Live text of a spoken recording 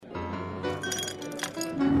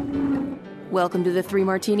Welcome to the Three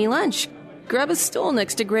Martini Lunch. Grab a stool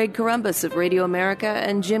next to Greg Columbus of Radio America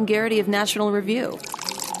and Jim Garrity of National Review.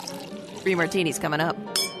 Three Martinis coming up.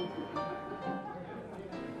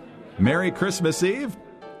 Merry Christmas Eve.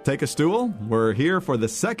 Take a stool. We're here for the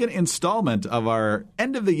second installment of our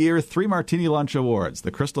end-of-the-year Three Martini Lunch Awards. The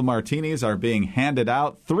Crystal Martinis are being handed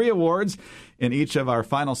out. 3 awards in each of our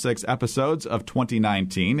final 6 episodes of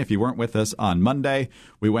 2019. If you weren't with us on Monday,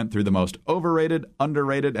 we went through the most overrated,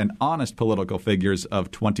 underrated, and honest political figures of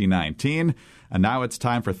 2019. And now it's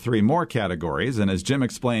time for 3 more categories. And as Jim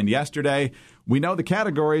explained yesterday, we know the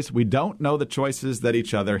categories. We don't know the choices that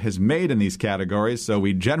each other has made in these categories. So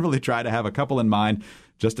we generally try to have a couple in mind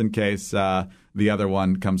just in case the other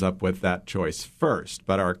one comes up with that choice first.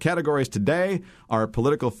 But our categories today are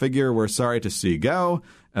political figure we're sorry to see go,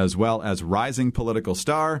 as well as rising political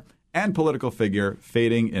star and political figure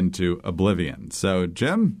fading into oblivion. So,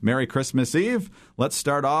 Jim, Merry Christmas Eve. Let's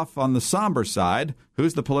start off on the somber side.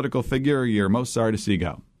 Who's the political figure you're most sorry to see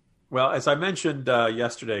go? Well, as I mentioned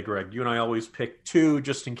yesterday, Greg, you and I always pick 2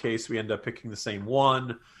 just in case we end up picking the same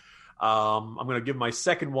one. I'm going to give my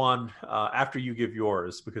second one after you give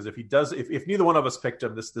yours, because if neither one of us picked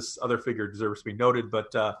him, this other figure deserves to be noted.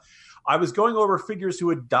 But I was going over figures who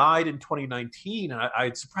had died in 2019, and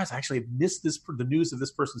I'm surprised I actually had missed the news of this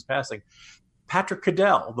person's passing. Patrick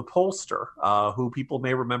Cadell, the pollster, who people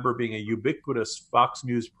may remember being a ubiquitous Fox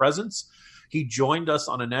News presence. He joined us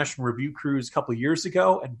on a National Review cruise a couple of years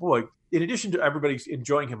ago, and boy, in addition to everybody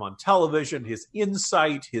enjoying him on television, his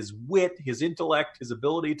insight, his wit, his intellect, his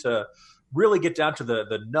ability to really get down to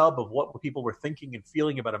the nub of what people were thinking and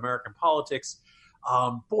feeling about American politics,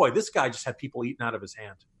 this guy just had people eaten out of his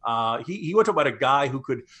hand. He went about a guy who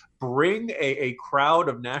could bring a crowd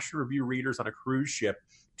of National Review readers on a cruise ship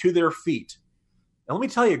to their feet. And let me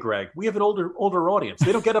tell you, Greg, we have an older audience.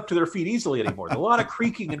 They don't get up to their feet easily anymore. There's a lot of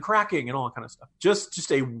creaking and cracking and all that kind of stuff.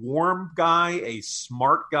 Just a warm guy, a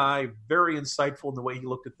smart guy, very insightful in the way he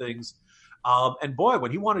looked at things. And boy,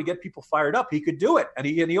 when he wanted to get people fired up, he could do it. And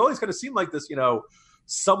he always kind of seemed like this,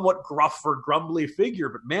 somewhat gruff or grumbly figure.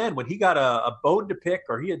 But man, when he got a bone to pick,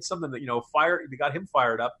 or he had something that got him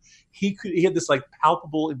fired up, he had this like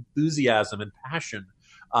palpable enthusiasm and passion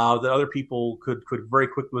that other people could very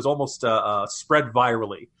quickly, was almost spread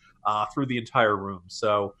virally through the entire room.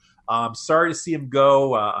 So I'm sorry to see him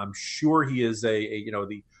go. I'm sure he is a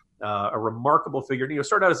remarkable figure.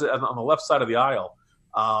 Started out as on the left side of the aisle,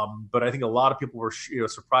 but I think a lot of people were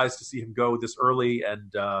surprised to see him go this early,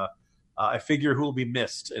 and a figure who will be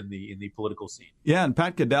missed in the political scene. Yeah, and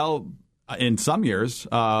Pat Cadell, in some years,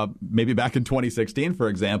 maybe back in 2016, for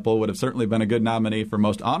example, would have certainly been a good nominee for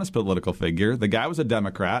most honest political figure. The guy was a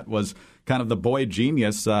Democrat, was kind of the boy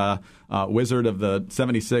genius wizard of the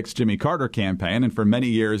 76 Jimmy Carter campaign. And for many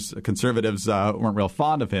years, conservatives weren't real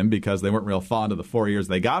fond of him because they weren't real fond of the 4 years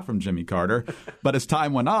they got from Jimmy Carter. But as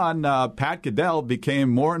time went on, Pat Cadell became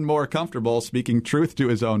more and more comfortable speaking truth to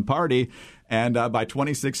his own party. And by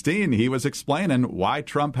 2016, he was explaining why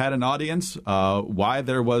Trump had an audience, why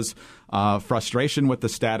there was frustration with the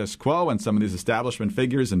status quo and some of these establishment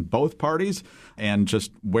figures in both parties, and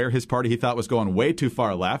just where his party he thought was going way too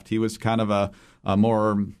far left. He was kind of a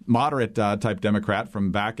more moderate type Democrat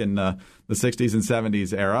from back in the 60s and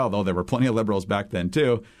 70s era, although there were plenty of liberals back then,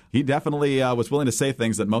 too. He definitely was willing to say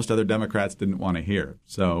things that most other Democrats didn't want to hear.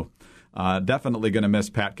 So definitely going to miss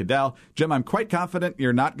Pat Cadell. Jim, I'm quite confident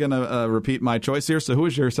you're not going to repeat my choice here. So who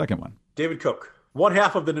is your second one? David Koch, one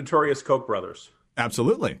half of the notorious Koch brothers.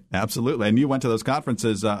 Absolutely. And you went to those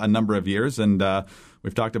conferences a number of years, and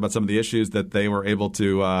we've talked about some of the issues that they were able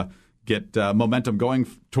to get momentum going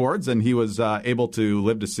towards, and he was able to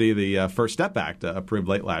live to see the First Step Act approved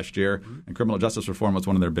late last year, and criminal justice reform was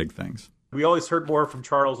one of their big things. We always heard more from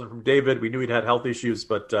Charles and from David. We knew he'd had health issues,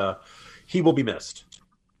 but he will be missed.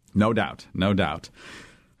 No doubt.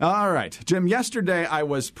 All right, Jim, yesterday I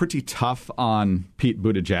was pretty tough on Pete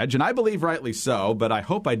Buttigieg, and I believe rightly so, but I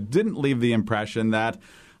hope I didn't leave the impression that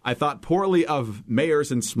I thought poorly of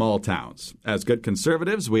mayors in small towns. As good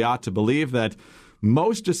conservatives, we ought to believe that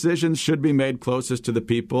most decisions should be made closest to the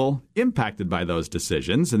people impacted by those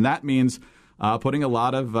decisions, and that means putting a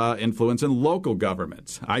lot of influence in local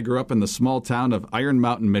governments. I grew up in the small town of Iron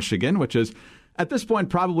Mountain, Michigan, which is at this point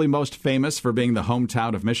probably most famous for being the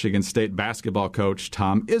hometown of Michigan State basketball coach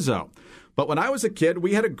Tom Izzo. But when I was a kid,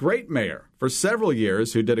 we had a great mayor for several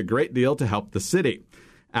years who did a great deal to help the city.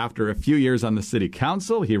 After a few years on the city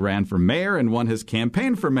council, he ran for mayor and won his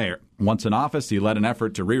campaign for mayor. Once in office, he led an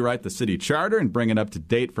effort to rewrite the city charter and bring it up to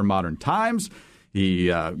date for modern times. He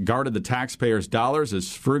guarded the taxpayers' dollars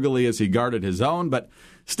as frugally as he guarded his own, but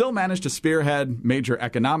still managed to spearhead major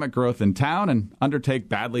economic growth in town and undertake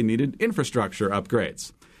badly needed infrastructure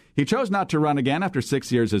upgrades. He chose not to run again after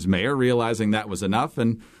 6 years as mayor, realizing that was enough.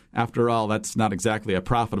 And after all, that's not exactly a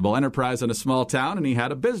profitable enterprise in a small town, and he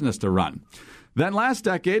had a business to run. Then last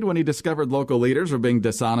decade, when he discovered local leaders were being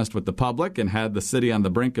dishonest with the public and had the city on the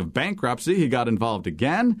brink of bankruptcy, he got involved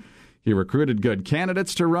again. He recruited good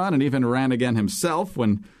candidates to run and even ran again himself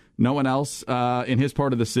when no one else in his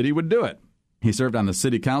part of the city would do it. He served on the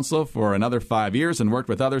city council for another 5 years and worked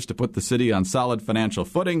with others to put the city on solid financial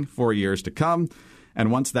footing for years to come.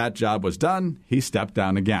 And once that job was done, he stepped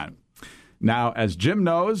down again. Now, as Jim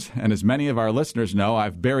knows, and as many of our listeners know,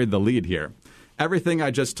 I've buried the lead here. Everything I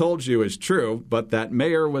just told you is true, but that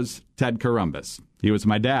mayor was Ted Columbus. He was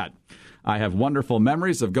my dad. I have wonderful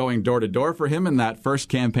memories of going door to door for him in that first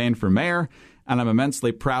campaign for mayor, and I'm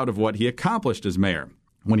immensely proud of what he accomplished as mayor.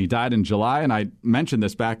 When he died in July, and I mentioned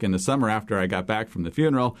this back in the summer after I got back from the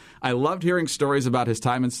funeral, I loved hearing stories about his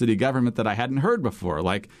time in city government that I hadn't heard before,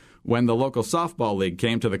 like when the local softball league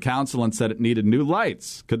came to the council and said it needed new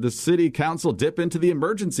lights. Could the city council dip into the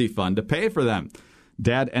emergency fund to pay for them?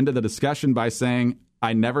 Dad ended the discussion by saying,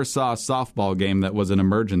 "I never saw a softball game that was an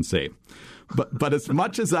emergency." But as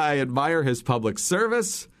much as I admire his public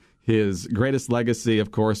service, his greatest legacy,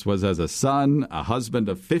 of course, was as a son, a husband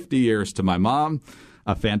of 50 years to my mom,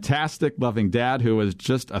 a fantastic, loving dad who was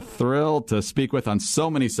just a thrill to speak with on so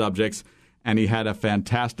many subjects, and he had a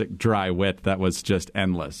fantastic dry wit that was just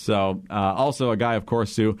endless. So also a guy, of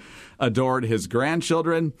course, who adored his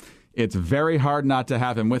grandchildren. It's very hard not to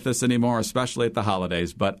have him with us anymore, especially at the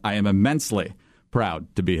holidays, but I am immensely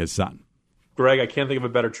proud to be his son. Greg, I can't think of a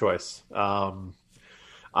better choice. I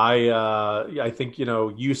think,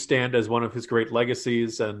 you stand as one of his great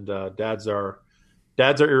legacies, and dads are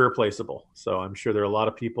irreplaceable. So I'm sure there are a lot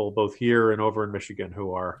of people both here and over in Michigan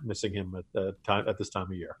who are missing him at this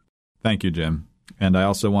time of year. Thank you, Jim. And I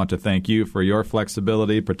also want to thank you for your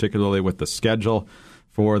flexibility, particularly with the schedule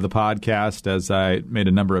for the podcast, as I made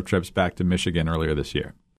a number of trips back to Michigan earlier this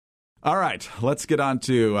year. All right, let's get on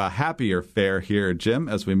to happier fare here, Jim,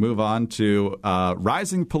 as we move on to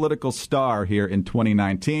rising political star here in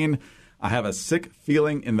 2019. I have a sick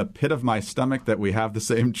feeling in the pit of my stomach that we have the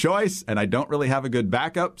same choice, and I don't really have a good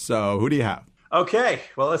backup, so who do you have? Okay,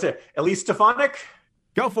 well, let's see. Elise Stefanik?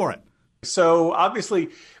 Go for it. So obviously,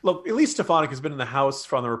 look, Elise Stefanik has been in the House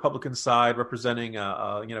from the Republican side, representing,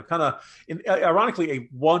 ironically, a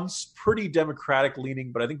once pretty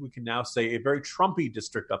Democratic-leaning, but I think we can now say a very Trumpy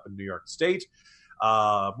district up in New York State,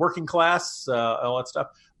 working class, all that stuff.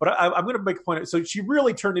 But I'm going to make a point. So she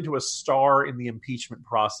really turned into a star in the impeachment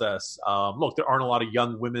process. Look, there aren't a lot of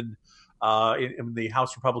young women in the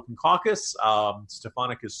House Republican caucus.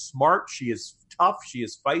 Stefanik is smart. She is tough. She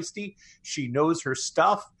is feisty. She knows her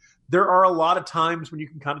stuff. There are a lot of times when you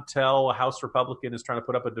can kind of tell a House Republican is trying to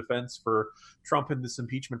put up a defense for Trump in this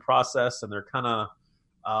impeachment process, and they're kind of,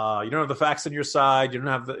 you don't have the facts on your side. You don't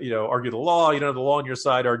have the, argue the law. You don't have the law on your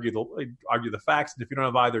side. Argue the facts. And if you don't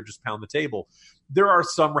have either, just pound the table. There are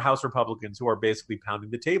some House Republicans who are basically pounding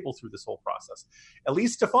the table through this whole process.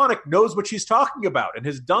 Elise Stefanik knows what she's talking about and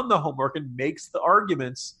has done the homework and makes the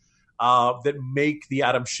arguments that make the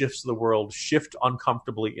Adam Schiffs of the world shift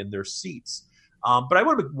uncomfortably in their seats. But I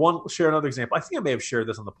want to share another example. I think I may have shared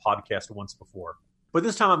this on the podcast once before, but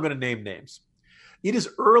this time I'm going to name names. It is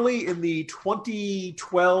early in the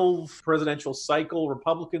 2012 presidential cycle.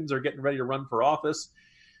 Republicans are getting ready to run for office.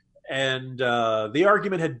 And the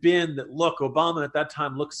argument had been that, look, Obama at that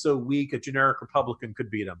time looked so weak, a generic Republican could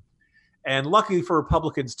beat him. And luckily for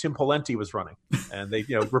Republicans, Tim Pawlenty was running. And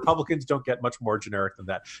Republicans don't get much more generic than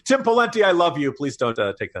that. Tim Pawlenty, I love you. Please don't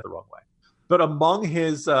take that the wrong way. But among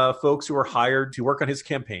his folks who were hired to work on his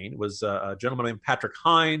campaign was a gentleman named Patrick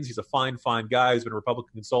Hines. He's a fine guy who's been a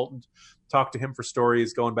Republican consultant. Talked to him for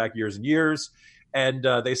stories going back years and years. And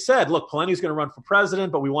they said, look, Pawlenty's going to run for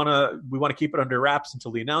president, but we want to keep it under wraps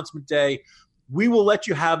until the announcement day. We will let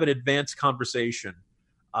you have an advanced conversation,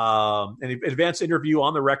 an advanced interview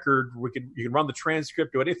on the record. You can run the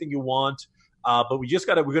transcript, do anything you want. But we're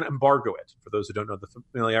going to embargo it. For those who don't know the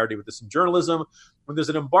familiarity with this in journalism, when there's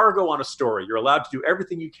an embargo on a story, you're allowed to do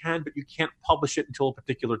everything you can, but you can't publish it until a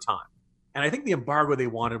particular time. And I think the embargo they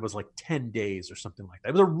wanted was like 10 days or something like that.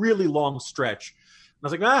 It was a really long stretch. And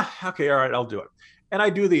I was like, okay, all right, I'll do it. And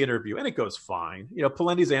I do the interview, and it goes fine.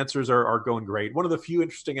 Pawlenty's answers are going great. One of the few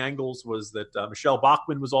interesting angles was that Michelle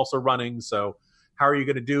Bachmann was also running. So how are you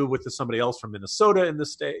going to do with somebody else from Minnesota in the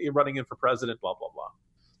state running in for president, blah, blah, blah.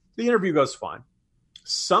 The interview goes fine.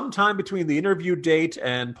 sometime between the interview date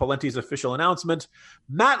and Pawlenty's official announcement,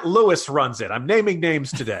 Matt Lewis runs it. I'm naming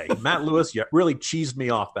names today. Matt Lewis really cheesed me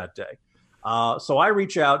off that day. So I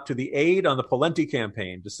reach out to the aide on the Pawlenty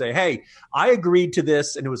campaign to say, hey, I agreed to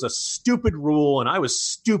this, and it was a stupid rule, and I was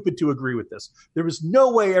stupid to agree with this. There was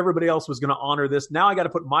no way everybody else was going to honor this. Now I got to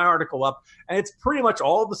put my article up, and it's pretty much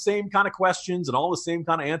all the same kind of questions and all the same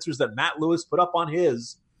kind of answers that Matt Lewis put up on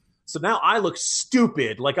his. So now I look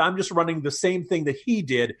stupid, like I'm just running the same thing that he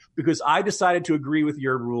did because I decided to agree with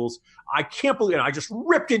your rules. I can't believe it. I just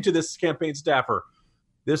ripped into this campaign staffer.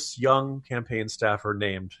 This young campaign staffer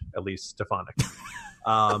named Elise Stefanik.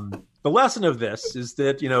 The lesson of this is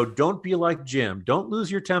that, don't be like Jim. Don't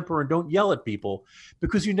lose your temper and don't yell at people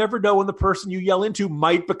because you never know when the person you yell into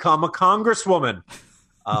might become a congresswoman.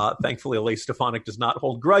 Thankfully, Elise Stefanik does not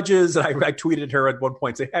hold grudges. And I tweeted her at one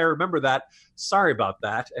point, say, hey, I remember that. Sorry about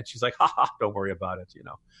that. And she's like, don't worry about it,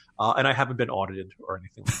 and I haven't been audited or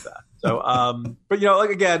anything like that. So, but,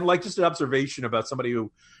 just an observation about somebody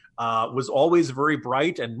who was always very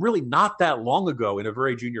bright and really not that long ago in a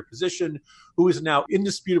very junior position, who is now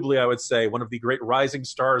indisputably, I would say, one of the great rising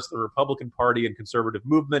stars of the Republican Party and conservative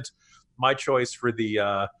movement. My choice for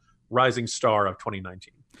the rising star of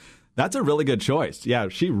 2019. That's a really good choice. Yeah,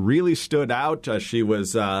 she really stood out. She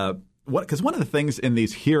was because one of the things in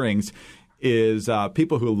these hearings is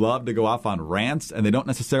people who love to go off on rants, and they don't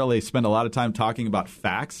necessarily spend a lot of time talking about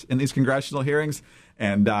facts in these congressional hearings.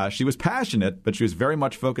 And she was passionate, but she was very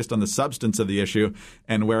much focused on the substance of the issue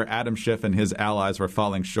and where Adam Schiff and his allies were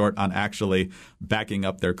falling short on actually backing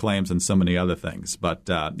up their claims and so many other things. But,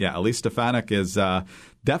 Elise Stefanik is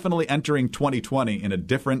definitely entering 2020 in a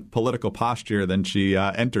different political posture than she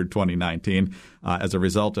entered 2019 as a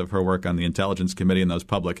result of her work on the Intelligence Committee and those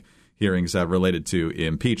public hearings related to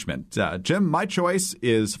impeachment. Jim, my choice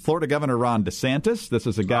is Florida Governor Ron DeSantis. This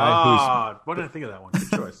is a guy why did I think of that one? Good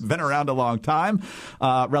choice. Been around a long time,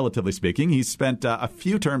 relatively speaking. He's spent a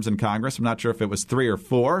few terms in Congress. I'm not sure if it was 3 or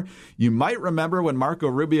 4. You might remember when Marco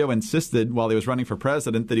Rubio insisted while he was running for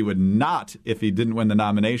president that he would not, if he didn't win the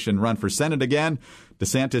nomination, run for Senate again.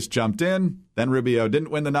 DeSantis jumped in. Then Rubio didn't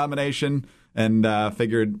win the nomination and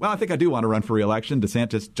figured, well, I think I do want to run for re-election.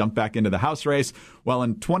 DeSantis jumped back into the House race. Well,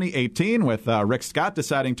 in 2018, with Rick Scott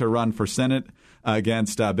deciding to run for Senate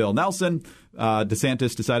against Bill Nelson,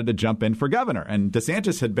 DeSantis decided to jump in for governor. And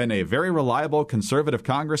DeSantis had been a very reliable conservative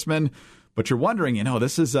congressman. But you're wondering,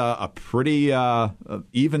 this is a pretty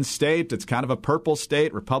even state. It's kind of a purple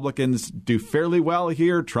state. Republicans do fairly well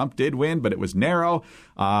here. Trump did win, but it was narrow.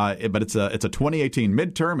 But it's a 2018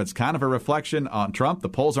 midterm. It's kind of a reflection on Trump. The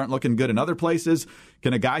polls aren't looking good in other places.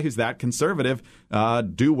 Can a guy who's that conservative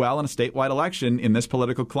do well in a statewide election in this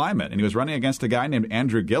political climate? And he was running against a guy named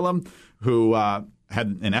Andrew Gillum, who had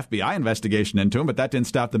an FBI investigation into him, but that didn't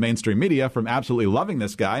stop the mainstream media from absolutely loving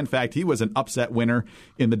this guy. In fact, he was an upset winner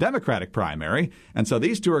in the Democratic primary. And so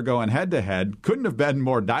these two are going head to head. Couldn't have been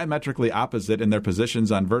more diametrically opposite in their positions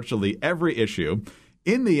on virtually every issue.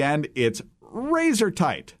 In the end, it's razor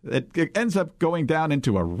tight. It ends up going down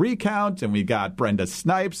into a recount, and we got Brenda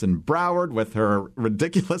Snipes and Broward with her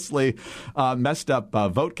ridiculously messed up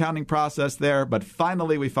vote counting process there. But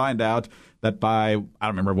finally, we find out that by, I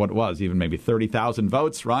don't remember what it was, even maybe 30,000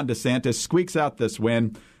 votes, Ron DeSantis squeaks out this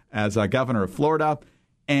win as governor of Florida.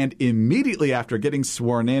 And immediately after getting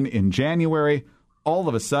sworn in January, all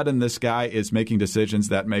of a sudden, this guy is making decisions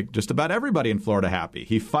that make just about everybody in Florida happy.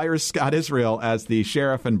 He fires Scott Israel as the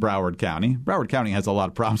sheriff in Broward County. Broward County has a lot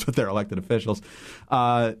of problems with their elected officials.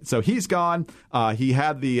 So he's gone. He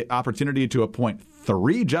had the opportunity to appoint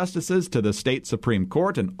 3 justices to the state Supreme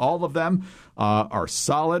Court, and all of them are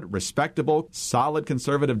solid, respectable, solid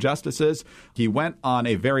conservative justices. He went on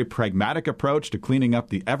a very pragmatic approach to cleaning up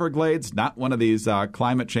the Everglades, not one of these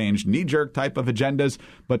climate change knee-jerk type of agendas,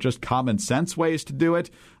 but just common sense ways to do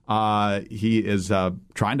it. He is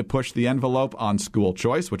trying to push the envelope on school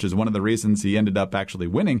choice, which is one of the reasons he ended up actually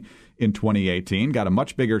winning in 2018, got a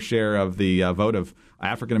much bigger share of the vote of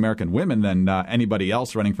African-American women than anybody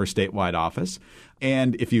else running for statewide office.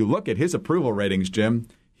 And if you look at his approval ratings, Jim,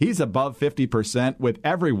 he's above 50% with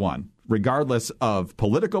everyone, regardless of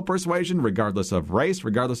political persuasion, regardless of race,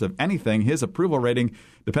 regardless of anything. His approval rating,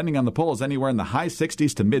 depending on the poll, is anywhere in the high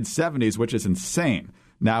 60s to mid 70s, which is insane.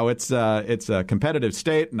 Now, it's a competitive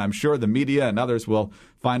state, and I'm sure the media and others will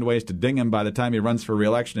find ways to ding him by the time he runs for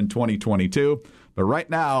re-election in 2022. But right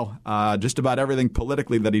now, just about everything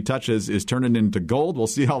politically that he touches is turning into gold. We'll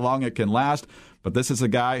see how long it can last. But this is a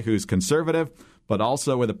guy who's conservative, but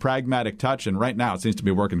also with a pragmatic touch. And right now, it seems to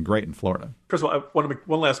be working great in Florida. First of all, I want to make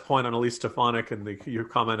one last point on Elise Stefanik and your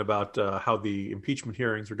comment about how the impeachment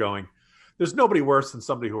hearings are going. There's nobody worse than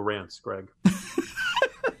somebody who rants, Greg.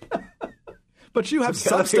 But you have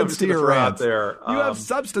substance to your rant. There. You have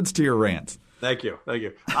substance to your rant. Thank you.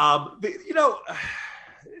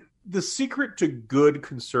 The secret to good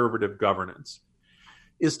conservative governance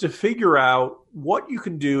is to figure out what you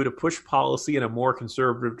can do to push policy in a more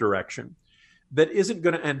conservative direction that isn't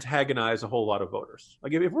going to antagonize a whole lot of voters.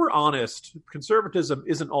 Like if we're honest, conservatism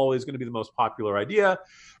isn't always going to be the most popular idea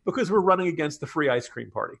because we're running against the free ice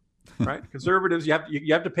cream party, right? Conservatives, you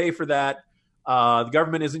have to pay for that. The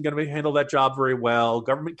government isn't going to handle that job very well.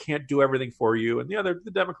 Government can't do everything for you. And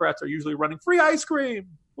the Democrats are usually running free ice cream.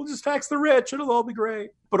 We'll just tax the rich. It'll all be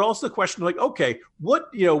great. But also the question like, okay,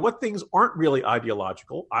 what things aren't really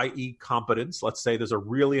ideological, i.e. competence? Let's say there's a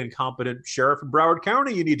really incompetent sheriff in Broward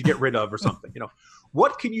County you need to get rid of or something.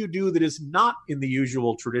 What can you do that is not in the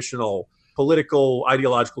usual traditional political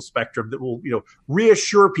ideological spectrum that will,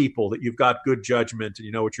 reassure people that you've got good judgment and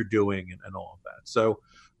you know what you're doing and all of that. So,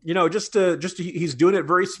 he's doing it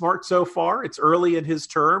very smart so far. It's early in his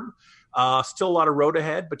term. Still a lot of road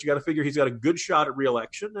ahead, but you got to figure he's got a good shot at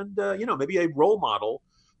re-election and, maybe a role model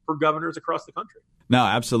for governors across the country. No,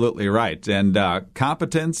 absolutely right. And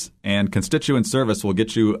competence and constituent service will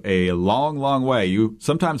get you a long, long way. You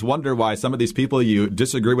sometimes wonder why some of these people you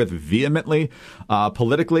disagree with vehemently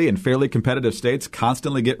politically in fairly competitive states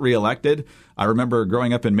constantly get reelected. I remember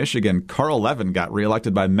growing up in Michigan, Carl Levin got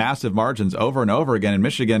reelected by massive margins over and over again in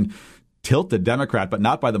Michigan, tilted Democrat, but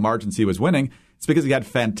not by the margins he was winning. It's because he had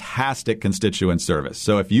fantastic constituent service.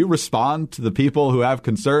 So if you respond to the people who have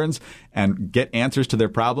concerns and get answers to their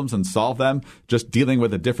problems and solve them, just dealing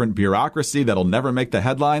with a different bureaucracy that'll never make the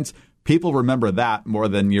headlines, people remember that more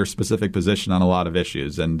than your specific position on a lot of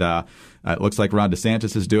issues. And it looks like Ron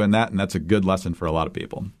DeSantis is doing that, and that's a good lesson for a lot of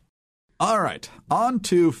people. All right, on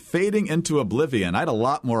to fading into oblivion. I had a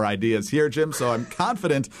lot more ideas here, Jim, so I'm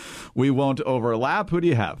confident we won't overlap. Who do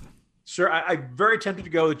you have? Sure. I'm very tempted to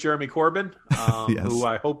go with Jeremy Corbyn, Yes. who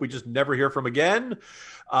I hope we just never hear from again.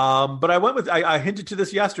 But I hinted to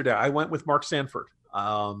this yesterday. I went with Mark Sanford.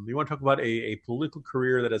 You want to talk about a political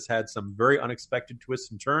career that has had some very unexpected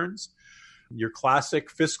twists and turns. Your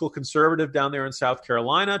classic fiscal conservative down there in South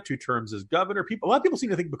Carolina, 2 terms as governor. A lot of people seem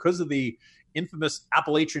to think because of the infamous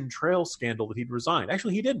Appalachian Trail scandal that he'd resigned.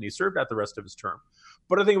 Actually, he didn't. He served out the rest of his term.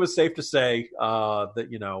 But I think it was safe to say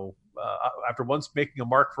that, after once making a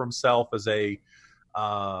mark for himself as a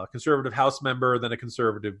conservative House member, then a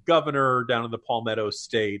conservative governor down in the Palmetto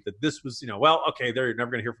State, that this was, okay, you're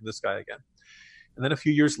never going to hear from this guy again. And then a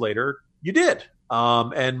few years later, you did.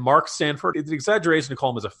 And Mark Sanford, it's an exaggeration to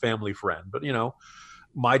call him as a family friend, but,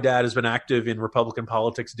 my dad has been active in Republican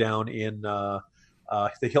politics down in the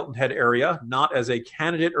Hilton Head area, not as a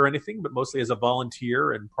candidate or anything, but mostly as a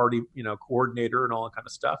volunteer and party, coordinator and all that kind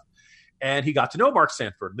of stuff. And he got to know Mark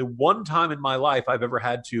Sanford. The one time in my life I've ever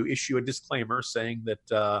had to issue a disclaimer saying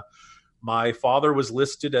that my father was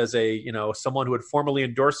listed as someone who had formally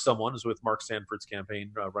endorsed someone, was with Mark Sanford's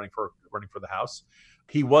campaign running for the House.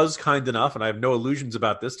 He was kind enough, and I have no illusions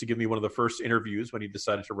about this, to give me one of the first interviews when he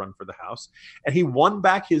decided to run for the House. And he won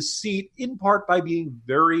back his seat in part by being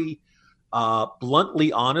very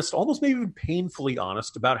bluntly honest, almost maybe even painfully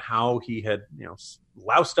honest about how he had,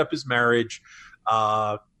 loused up his marriage,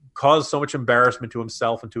 caused so much embarrassment to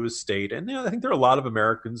himself and to his state. And I think there are a lot of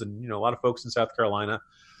Americans and a lot of folks in South Carolina.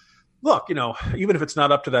 Look, even if it's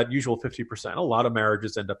not up to that usual 50%, a lot of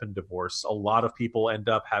marriages end up in divorce. A lot of people end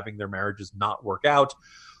up having their marriages not work out.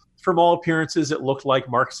 From all appearances, it looked like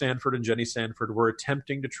Mark Sanford and Jenny Sanford were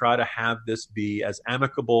attempting to try to have this be as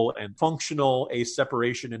amicable and functional a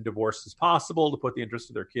separation and divorce as possible to put the interests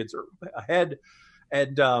of their kids ahead.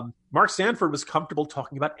 And Mark Sanford was comfortable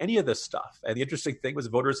talking about any of this stuff. And the interesting thing was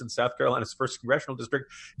voters in South Carolina's 1st congressional district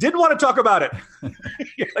didn't want to talk about it.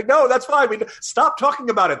 You're like, no, that's fine. Stop talking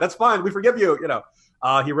about it. That's fine. We forgive you.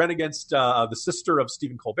 He ran against the sister of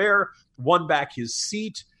Stephen Colbert, won back his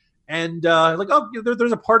seat. And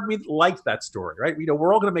there's a part of me that liked that story, right?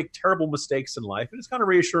 We're all going to make terrible mistakes in life. And it's kind of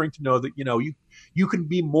reassuring to know that, you can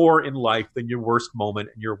be more in life than your worst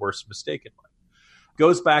moment and your worst mistake in life.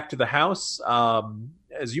 Goes back to the House.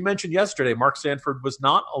 As you mentioned yesterday, Mark Sanford was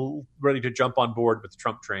not ready to jump on board with the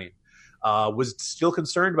Trump train. Was still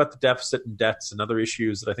concerned about the deficit and debts and other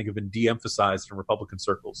issues that I think have been de-emphasized in Republican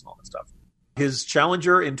circles and all that stuff. His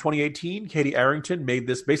challenger in 2018, Katie Arrington,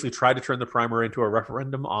 basically tried to turn the primary into a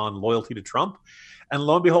referendum on loyalty to Trump. And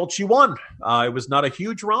lo and behold, she won. It was not a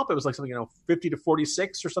huge romp. It was like something, 50 to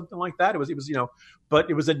 46 or something like that. It was, but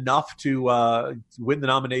it was enough to win the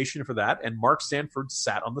nomination for that. And Mark Sanford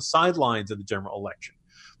sat on the sidelines in the general election.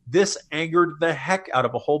 This angered the heck out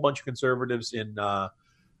of a whole bunch of conservatives in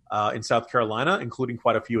South Carolina, including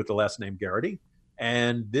quite a few with the last name Garrity.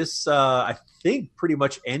 And this, I think, pretty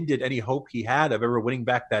much ended any hope he had of ever winning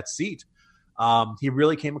back that seat. He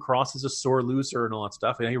really came across as a sore loser and all that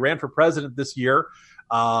stuff. And he ran for president this year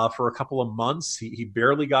for a couple of months. He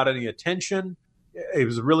barely got any attention. It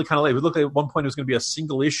was really kind of late. It looked like at one point it was going to be a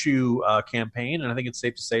single issue campaign, and I think it's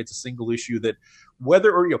safe to say it's a single issue that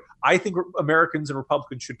whether or I think Americans and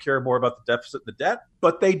Republicans should care more about the deficit and the debt,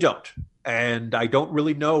 but they don't. And I don't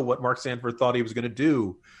really know what Mark Sanford thought he was going to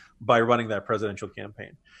do by running that presidential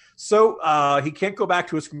campaign. So he can't go back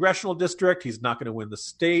to his congressional district. He's not going to win the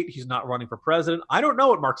state. He's not running for president. I don't know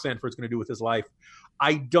what Mark Sanford's going to do with his life.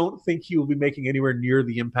 I don't think he will be making anywhere near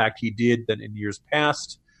the impact he did than in years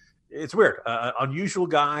past. It's weird. Unusual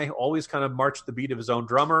guy, always kind of marched the beat of his own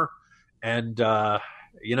drummer. And, I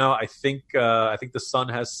think the sun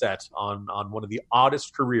has set on one of the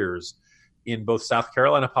oddest careers in both South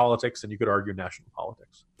Carolina politics and you could argue national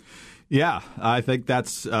politics. Yeah, I think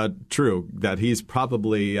that's true, that he's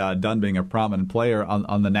probably done being a prominent player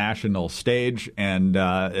on the national stage, and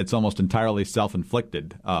it's almost entirely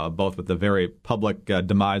self-inflicted, both with the very public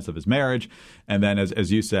demise of his marriage and then,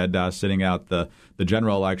 as you said, sitting out the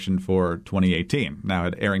general election for 2018. Now,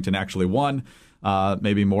 had Arrington actually won,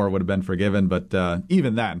 maybe more would have been forgiven, but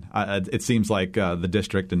even then, it seems like the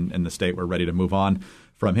district and the state were ready to move on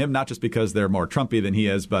from him, not just because they're more Trumpy than he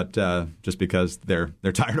is, but just because they're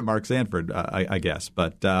tired of Mark Sanford, I guess.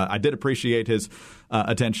 But I did appreciate his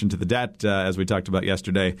attention to the debt, as we talked about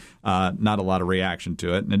yesterday. Not a lot of reaction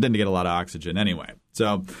to it, and it didn't get a lot of oxygen anyway.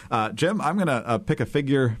 So, Jim, I'm going to pick a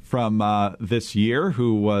figure from this year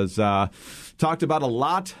who was talked about a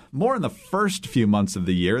lot more in the first few months of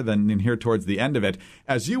the year than in here towards the end of it.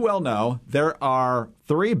 As you well know, there are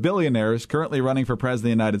 3 billionaires currently running for president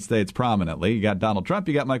of the United States prominently. You got Donald Trump,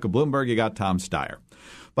 you got Michael Bloomberg, you got Tom Steyer.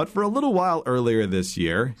 But for a little while earlier this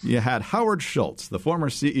year, you had Howard Schultz, the former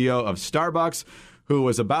CEO of Starbucks, who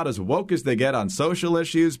was about as woke as they get on social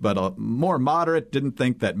issues, but more moderate, didn't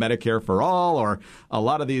think that Medicare for all or a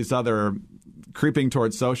lot of these other creeping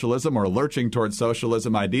towards socialism or lurching towards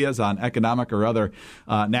socialism ideas on economic or other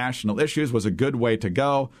national issues was a good way to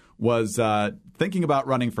go, was thinking about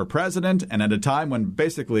running for president, and at a time when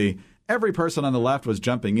basically every person on the left was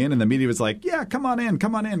jumping in and the media was like, yeah, come on in,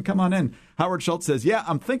 come on in, come on in. Howard Schultz says, yeah,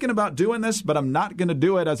 I'm thinking about doing this, but I'm not going to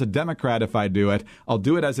do it as a Democrat if I do it. I'll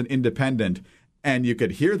do it as an independent. And you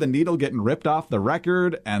could hear the needle getting ripped off the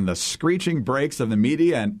record and the screeching brakes of the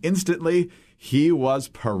media, and instantly he was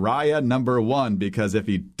pariah number one, because if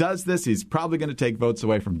he does this, he's probably going to take votes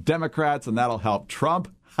away from Democrats, and that'll help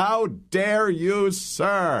Trump. How dare you,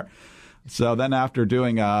 sir? So then after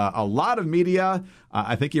doing a lot of media,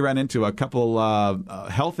 I think he ran into a couple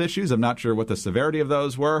health issues. I'm not sure what the severity of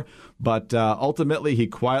those were, but ultimately he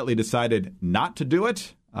quietly decided not to do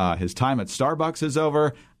it. His time at Starbucks is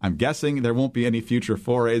over. I'm guessing there won't be any future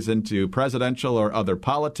forays into presidential or other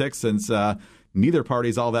politics since neither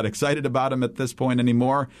party's all that excited about him at this point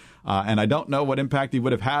anymore. And I don't know what impact he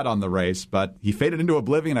would have had on the race, but he faded into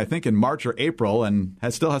oblivion, I think, in March or April and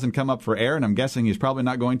still hasn't come up for air, and I'm guessing he's probably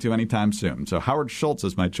not going to anytime soon. So Howard Schultz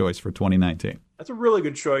is my choice for 2019. That's a really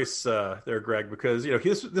good choice there, Greg, because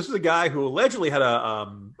this was a guy who allegedly had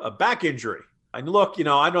a back injury. And look, I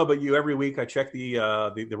don't know about you. Every week I check the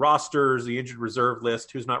rosters, the injured reserve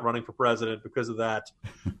list, who's not running for president because of that.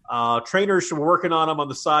 Trainers were working on him on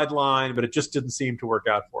the sideline, but it just didn't seem to work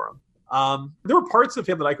out for him. There were parts of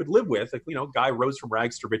him that I could live with. Like, guy rose from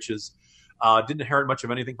rags to riches, didn't inherit much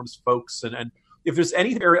of anything from his folks. And if there's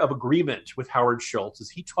any area of agreement with Howard Schultz, is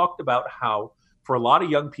he talked about how for a lot of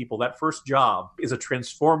young people, that first job is a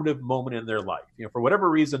transformative moment in their life. For whatever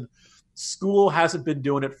reason, school hasn't been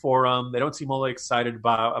doing it for them. They don't seem all excited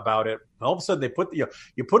about it. All of a sudden, they put you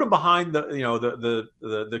put them behind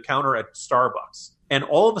the counter at Starbucks, and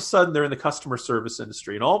all of a sudden they're in the customer service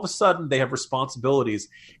industry, and all of a sudden they have responsibilities,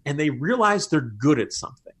 and they realize they're good at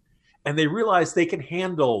something, and they realize they can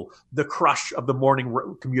handle the crush of the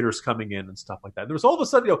morning commuters coming in and stuff like that. There was all of a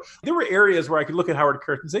sudden, there were areas where I could look at Howard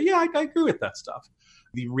Kurtz and say, yeah, I agree with that stuff.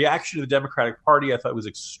 The reaction to the Democratic Party I thought was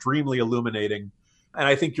extremely illuminating. And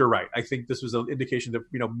I think you're right. I think this was an indication that,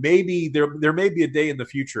 maybe there may be a day in the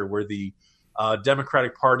future where the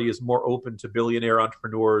Democratic Party is more open to billionaire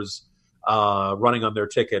entrepreneurs running on their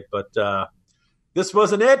ticket. But this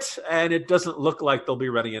wasn't it, and it doesn't look like they'll be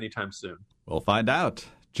running anytime soon. We'll find out.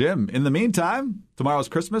 Jim, in the meantime, tomorrow's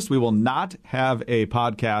Christmas. We will not have a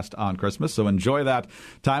podcast on Christmas, so enjoy that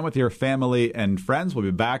time with your family and friends. We'll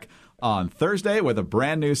be back on Thursday with a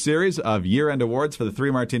brand new series of year-end awards for the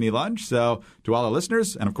 3 Martini Lunch. So to all our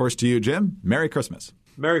listeners, and of course to you, Jim, Merry Christmas.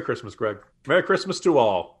 Merry Christmas, Greg. Merry Christmas to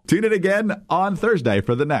all. Tune in again on Thursday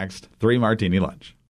for the next 3 Martini Lunch.